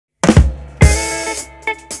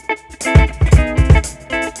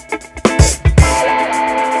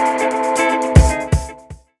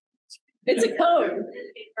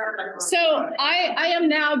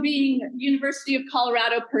now being University of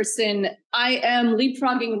Colorado person, I am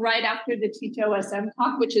leapfrogging right after the Teach OSM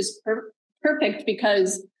talk, which is perfect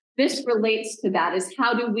because this relates to that, is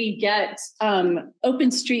how do we get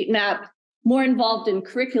OpenStreetMap more involved in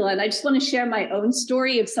curricula? And I just want to share my own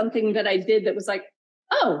story of something that I did that was like,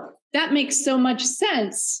 oh, that makes so much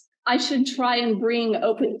sense. I should try and bring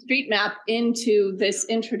OpenStreetMap into this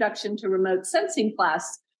introduction to remote sensing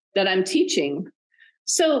class that I'm teaching.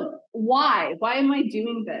 So why am I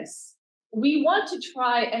doing this? We want to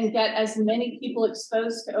try and get as many people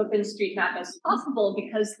exposed to OpenStreetMap as possible,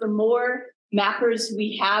 because the more mappers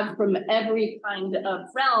we have from every kind of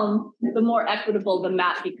realm, the more equitable the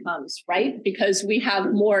map becomes, right? Because we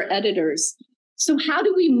have more editors. So how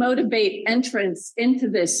do we motivate entrance into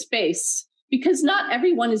this space? Because not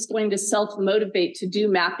everyone is going to self-motivate to do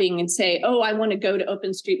mapping and say, oh, I want to go to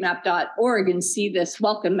openstreetmap.org and see this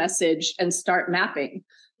welcome message and start mapping.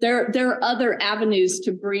 There are other avenues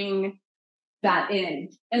to bring that in.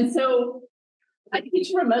 And so I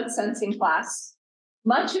teach a remote sensing class.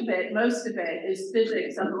 Most of it is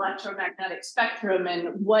physics of electromagnetic spectrum and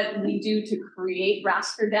what we do to create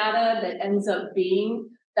raster data that ends up being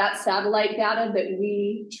that satellite data that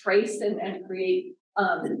we trace and create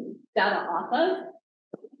data off of.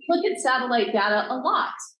 Look at satellite data a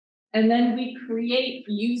lot, and then we create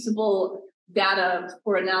usable data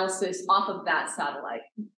for analysis off of that satellite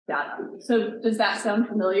data. So does that sound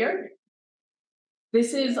familiar?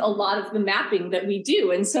 This is a lot of the mapping that we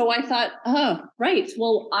do. And so I thought, oh, right,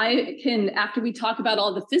 well, I can, after we talk about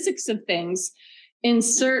all the physics of things,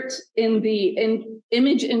 insert in the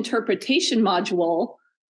image interpretation module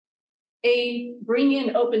bring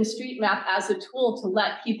in OpenStreetMap as a tool to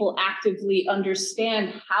let people actively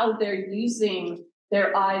understand how they're using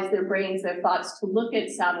their eyes, their brains, their thoughts to look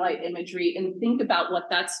at satellite imagery and think about what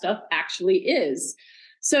that stuff actually is.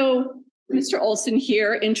 So Mr. Olson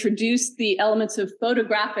here introduced the elements of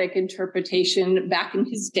photographic interpretation back in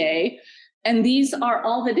his day. And these are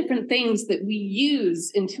all the different things that we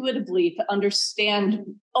use intuitively to understand,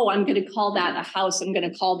 oh, I'm going to call that a house, I'm going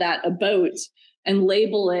to call that a boat, and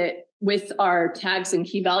label it with our tags and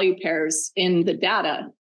key value pairs in the data.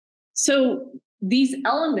 So these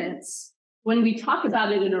elements, when we talk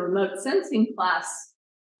about it in a remote sensing class,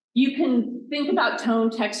 you can think about tone,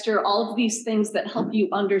 texture, all of these things that help you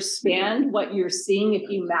understand what you're seeing if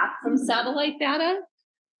you map from satellite data.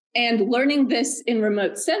 And learning this in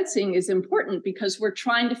remote sensing is important because we're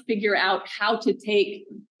trying to figure out how to take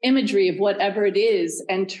imagery of whatever it is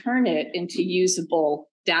and turn it into usable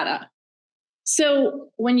data. So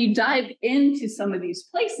when you dive into some of these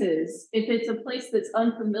places, if it's a place that's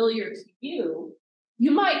unfamiliar to you,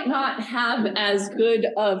 you might not have as good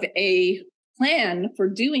of a plan for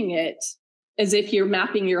doing it as if you're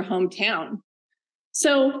mapping your hometown.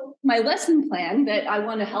 So my lesson plan that I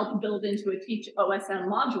want to help build into a Teach OSM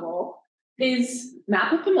module is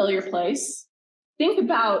map a familiar place, think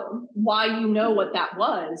about why you know what that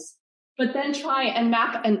was, but then try and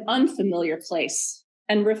map an unfamiliar place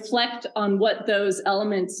and reflect on what those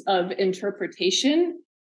elements of interpretation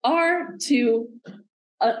are to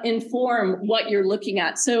inform what you're looking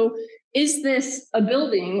at. So is this a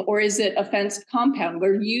building or is it a fenced compound?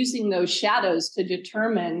 We're using those shadows to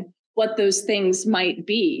determine what those things might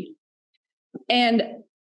be. And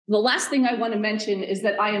the last thing I want to mention is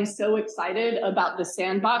that I am so excited about the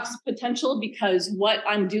sandbox potential, because what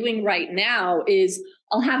I'm doing right now is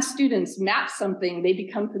I'll have students map something, they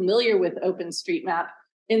become familiar with OpenStreetMap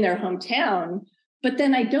in their hometown, but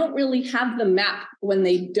then I don't really have the map when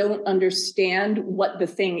they don't understand what the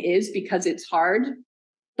thing is because it's hard.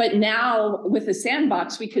 But now with a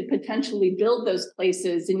sandbox, we could potentially build those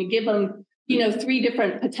places, and you give them, 3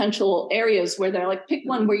 different potential areas where they're like, pick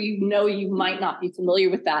one where you might not be familiar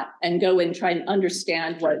with that and go and try and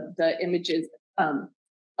understand what the images,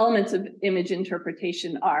 elements of image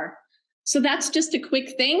interpretation are. So that's just a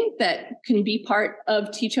quick thing that can be part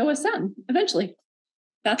of Teach OSM eventually.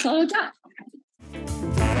 That's all I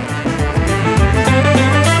got.